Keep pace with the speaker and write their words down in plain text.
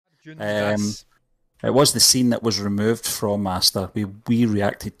You know Um, this. it was the scene that was removed from Master. We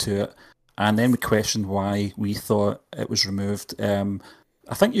reacted to it, and then we questioned why we thought it was removed.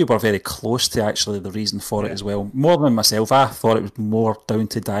 I think you were very close to actually the reason for it Yeah. as well. More than myself, I thought it was more down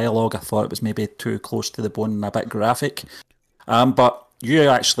to dialogue. I thought it was maybe too close to the bone and a bit graphic. But you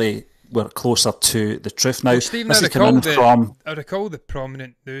actually were closer to the truth. Well, Now, Stephen, this is coming in from I recall the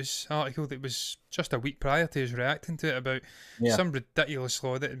prominent news article that was just a week prior to us reacting to it about yeah, some ridiculous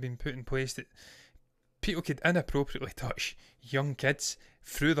law that had been put in place that people could inappropriately touch young kids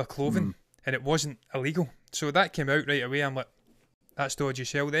through their clothing, mm, and it wasn't illegal. So that came out right away. I'm like, that's dodgy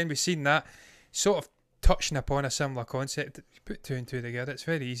shell. Then we've seen that sort of touching upon a similar concept. You put two and two together, it's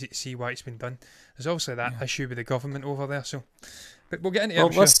very easy to see why it's been done. There's obviously that yeah. issue with the government over there. So, but we'll get into it, Well,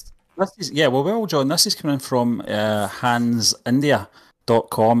 I'm sure. this is yeah. Well, John, this is coming from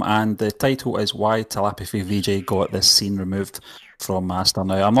hansindia.com, and the title is "Why Telepathy VJ Got This Scene Removed from Master."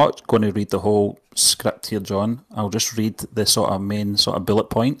 Now, I'm not going to read the whole script here, John. I'll just read the sort of main sort of bullet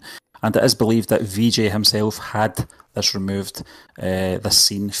point. And it is believed that VJ himself had this removed, this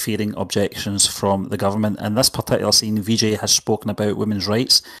scene, fearing objections from the government. In this particular scene, VJ has spoken about women's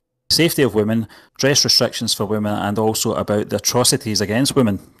rights, safety of women, dress restrictions for women, and also about the atrocities against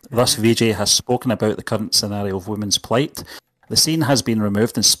women. Thus, VJ has spoken about the current scenario of women's plight. The scene has been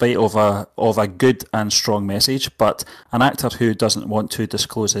removed in spite of a good and strong message, but an actor who doesn't want to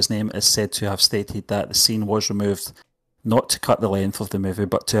disclose his name is said to have stated that the scene was removed not to cut the length of the movie,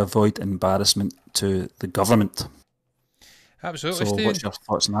 but to avoid embarrassment to the government. Absolutely, So, what's Stephen. your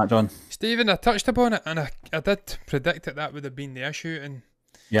thoughts on that, John? Stephen, I touched upon it, and I did predict that would have been the issue, and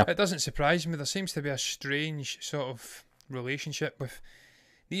Yeah, it doesn't surprise me. There seems to be a strange sort of relationship with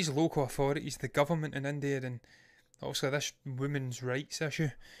these local authorities, the government in India, and also this women's rights issue.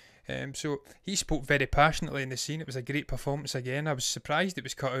 So he spoke very passionately in the scene. It was a great performance again. I was surprised it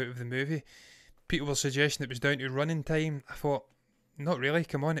was cut out of the movie. People were suggesting it was down to running time. I thought, not really.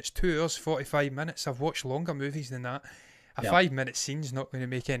 Come on, it's 2 hours 45 minutes. I've watched longer movies than that. A yeah. 5 minute scene's not going to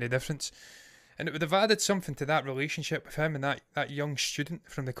make any difference. And it would have added something to that relationship with him and that young student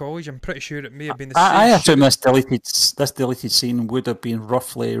from the college. I'm pretty sure it may have been the I same assume student this deleted scene would have been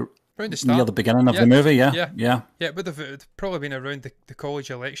roughly around the near start. the beginning of Yeah, the movie. Yeah, yeah, yeah. yeah. It would have probably been around the college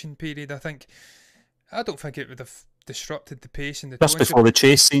election period, I think. I don't think it would have disrupted the pace and the Just tone. So before the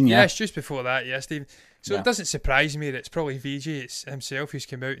chase scene. yeah, Yeah, it's just before that, yeah, Steve. So yeah, it doesn't surprise me that it's probably VJ, it's himself who's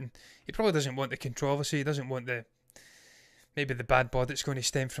come out, and he probably doesn't want the controversy, he doesn't want maybe the bad blood that's going to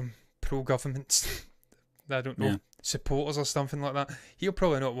stem from pro-government, I don't know, yeah. supporters or something like that. He'll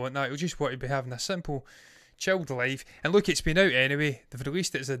probably not want that, he'll just want to be having a simple, chilled life. And look, it's been out anyway, they've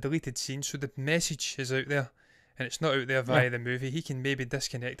released it as a deleted scene, so the message is out there, and it's not out there Yeah, via the movie. He can maybe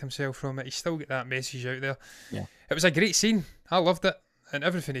disconnect himself from it, he's still got that message out there. yeah. It was a great scene. I loved it. And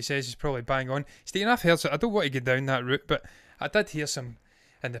everything he says is probably bang on. Stephen, I've heard, I don't want to go down that route, but I did hear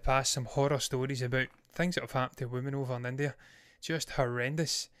in the past, some horror stories about things that have happened to women over in India. Just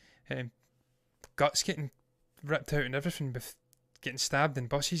horrendous. Guts getting ripped out and everything, with getting stabbed in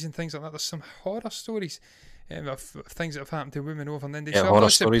buses and things like that. There's some horror stories of things that have happened to women over in India. Yeah, So I'm horror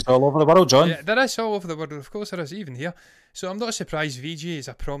not stories all over the world, John. yeah, there is all over the world. Of course, there is, even here. So I'm not surprised VJ is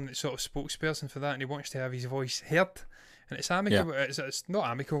a prominent sort of spokesperson for that, and he wants to have his voice heard. And it's Yeah, amicable. It's not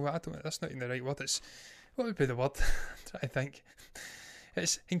amicable. I don't. That's not even the right word. It's what would be the word? I'm trying to think.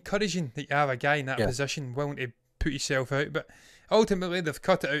 It's encouraging that you have a guy in that yeah. position willing to put himself out. But ultimately, they've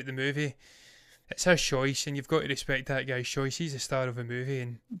cut it out of the movie. It's his choice, and you've got to respect that guy's choice. He's the star of the movie,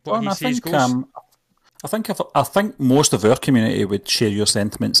 and what John, he says goes. I think most of our community would share your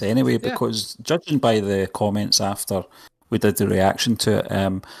sentiments anyway, Yeah, because judging by the comments after we did the reaction to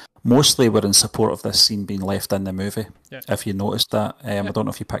it, mostly were in support of this scene being left in the movie. yeah, If you noticed that, I yeah. don't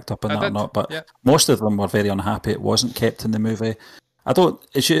know if you picked up on I that or did. not, but Yeah, most of them were very unhappy it wasn't kept in the movie. I don't,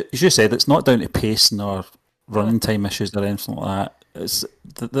 as you said, it's not down to pacing or no. running time issues or anything like that.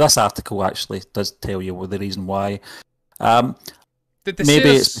 This article actually does tell you the reason why. Um, Did they say Maybe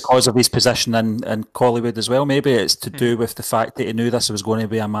it's this? because of his position in Collywood as well. Maybe it's to do with the fact that he knew this was going to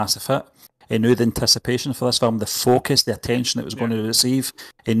be a massive hit. He knew the anticipation for this film, the focus, the attention it was going Yeah, to receive.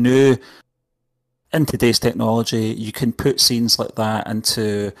 He knew in today's technology, you can put scenes like that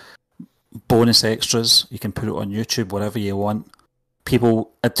into bonus extras. You can put it on YouTube, wherever you want.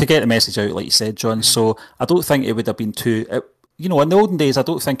 People, to get the message out, like you said, John. hmm So I don't think it would have been too. In the olden days, I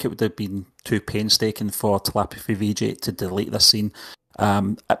don't think it would have been too painstaking for Telepathy VJ to delete this scene.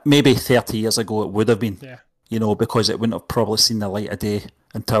 Maybe 30 years ago it would have been, yeah. because it wouldn't have probably seen the light of day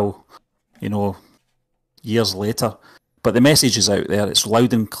until, you know, years later. But the message is out there; it's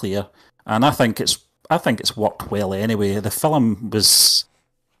loud and clear, and I think it's worked well anyway. The film was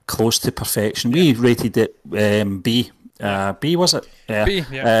close to perfection. We rated it B. B, was it? Yeah. B,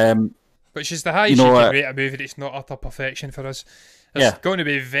 yeah. Which is the highest you can rate a movie that's not utter perfection for us. There's going to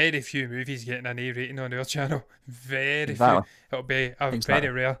be very few movies getting an A rating on our channel. Very few. It'll be a very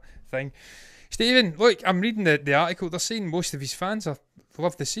rare thing. Stephen, look, I'm reading the article. They're saying most of his fans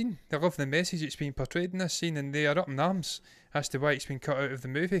love the scene. They love the message that's being portrayed in this scene, and they are up in arms as to why it's been cut out of the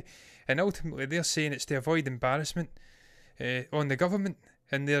movie. And ultimately, they're saying it's to avoid embarrassment on the government,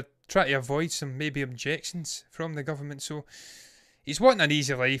 and they're trying to avoid some maybe objections from the government. So he's wanting an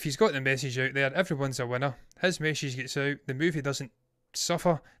easy life. He's got the message out there. Everyone's a winner. His message gets out. The movie doesn't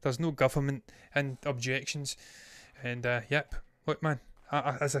suffer. There's no government and objections. And yep, look, man,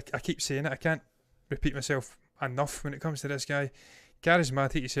 as I keep saying it, I can't repeat myself enough when it comes to this guy.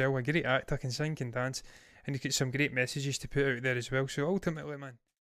 Charismatic as hell, a great actor, can sing, can dance, and he's got some great messages to put out there as well. So ultimately, man,